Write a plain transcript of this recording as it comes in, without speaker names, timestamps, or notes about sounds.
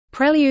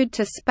Prelude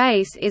to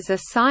Space is a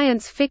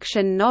science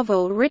fiction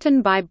novel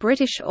written by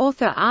British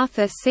author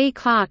Arthur C.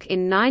 Clarke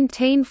in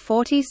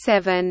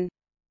 1947.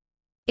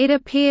 It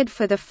appeared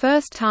for the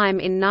first time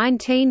in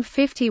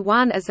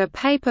 1951 as a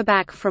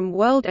paperback from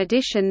World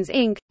Editions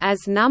Inc.,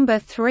 as number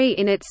 3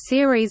 in its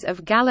series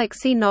of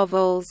Galaxy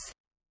novels.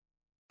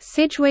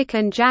 Sidgwick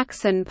and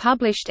Jackson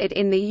published it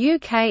in the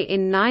UK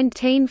in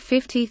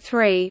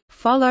 1953,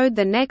 followed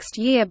the next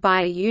year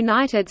by a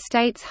United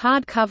States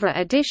hardcover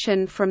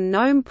edition from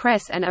Gnome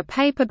Press and a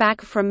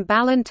paperback from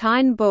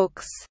Ballantine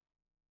Books.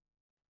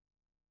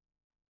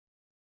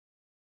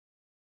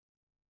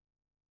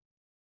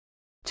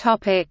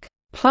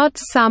 Plot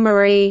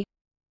summary.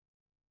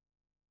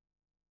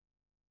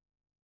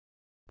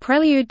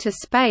 Prelude to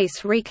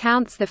Space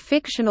recounts the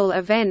fictional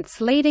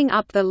events leading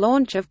up the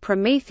launch of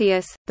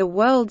Prometheus, the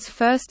world's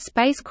first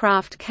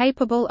spacecraft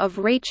capable of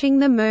reaching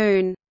the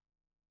Moon.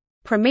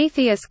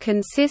 Prometheus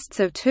consists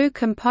of two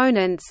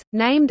components,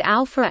 named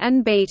Alpha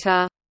and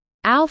Beta.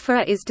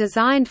 Alpha is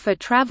designed for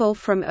travel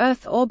from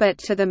Earth orbit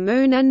to the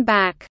Moon and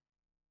back.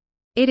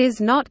 It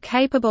is not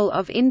capable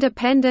of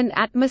independent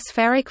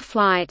atmospheric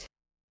flight.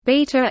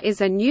 Beta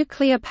is a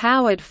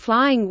nuclear-powered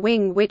flying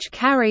wing which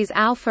carries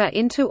Alpha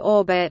into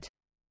orbit.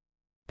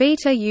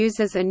 Beta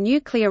uses a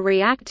nuclear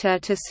reactor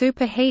to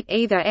superheat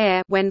either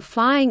air when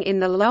flying in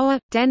the lower,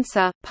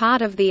 denser,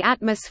 part of the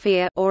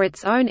atmosphere or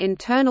its own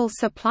internal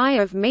supply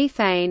of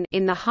methane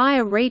in the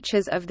higher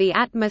reaches of the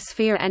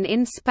atmosphere and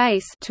in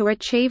space to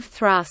achieve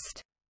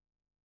thrust.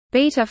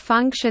 Beta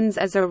functions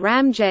as a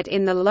ramjet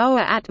in the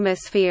lower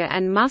atmosphere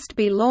and must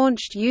be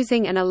launched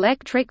using an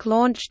electric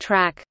launch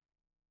track.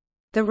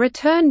 The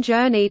return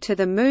journey to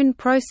the Moon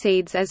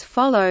proceeds as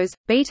follows: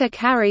 Beta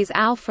carries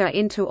Alpha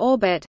into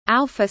orbit,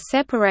 Alpha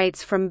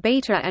separates from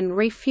Beta and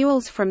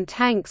refuels from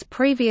tanks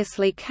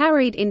previously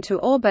carried into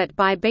orbit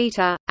by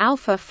Beta,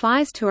 Alpha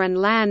flies to and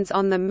lands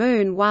on the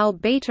Moon while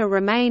Beta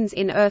remains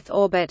in Earth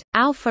orbit,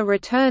 Alpha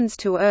returns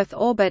to Earth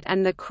orbit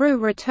and the crew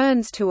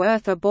returns to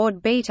Earth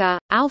aboard Beta,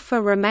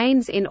 Alpha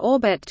remains in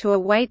orbit to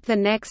await the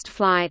next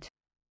flight.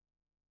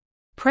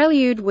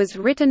 Prelude was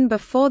written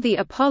before the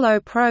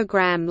Apollo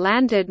program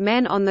landed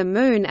men on the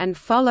Moon and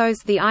follows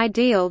the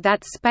ideal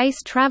that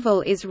space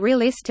travel is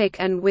realistic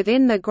and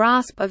within the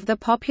grasp of the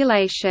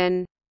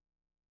population.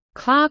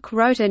 Clarke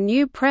wrote a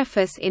new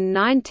preface in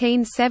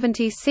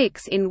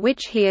 1976 in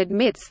which he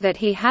admits that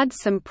he had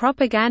some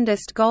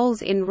propagandist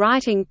goals in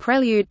writing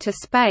Prelude to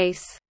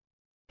Space.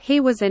 He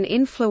was an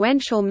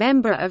influential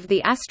member of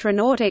the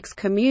astronautics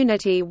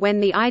community when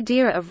the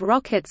idea of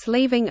rockets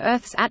leaving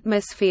Earth's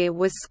atmosphere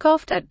was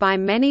scoffed at by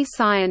many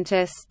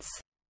scientists.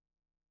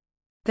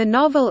 The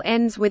novel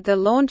ends with the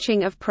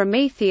launching of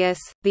Prometheus.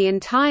 The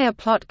entire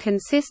plot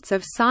consists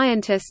of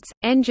scientists,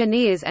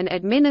 engineers, and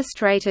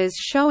administrators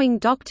showing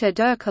Dr.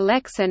 Dirk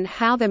Alexen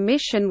how the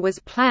mission was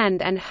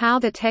planned and how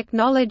the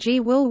technology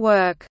will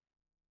work.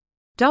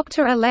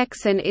 Dr.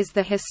 Alexen is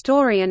the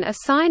historian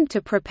assigned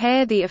to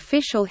prepare the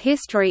official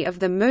history of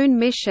the Moon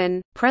mission.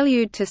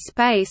 Prelude to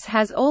Space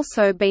has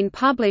also been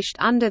published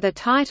under the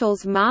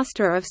titles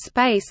Master of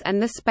Space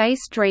and The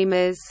Space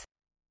Dreamers.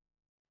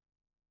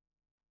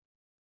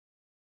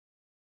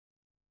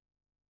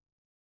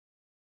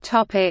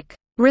 Topic: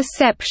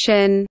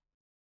 Reception.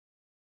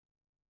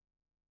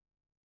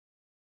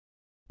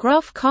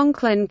 Groff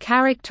Conklin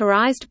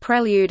characterized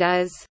Prelude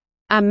as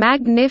a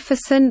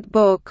magnificent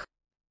book.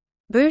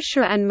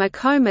 Boucher and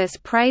McComas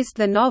praised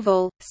the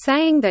novel,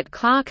 saying that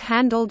Clarke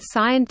handled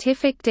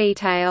scientific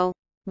detail,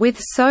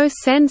 "with so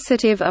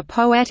sensitive a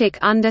poetic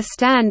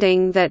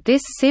understanding that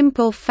this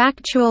simple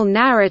factual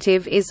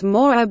narrative is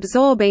more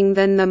absorbing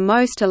than the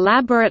most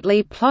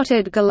elaborately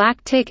plotted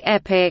galactic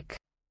epic."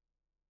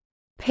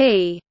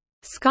 P.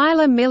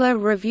 Schuyler Miller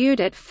reviewed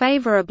it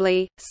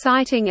favorably,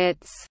 citing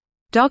its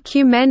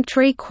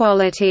 "documentary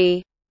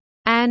quality"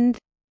 and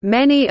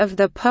 "many of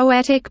the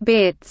poetic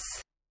bits"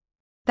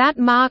 that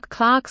mark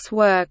Clarke's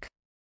work.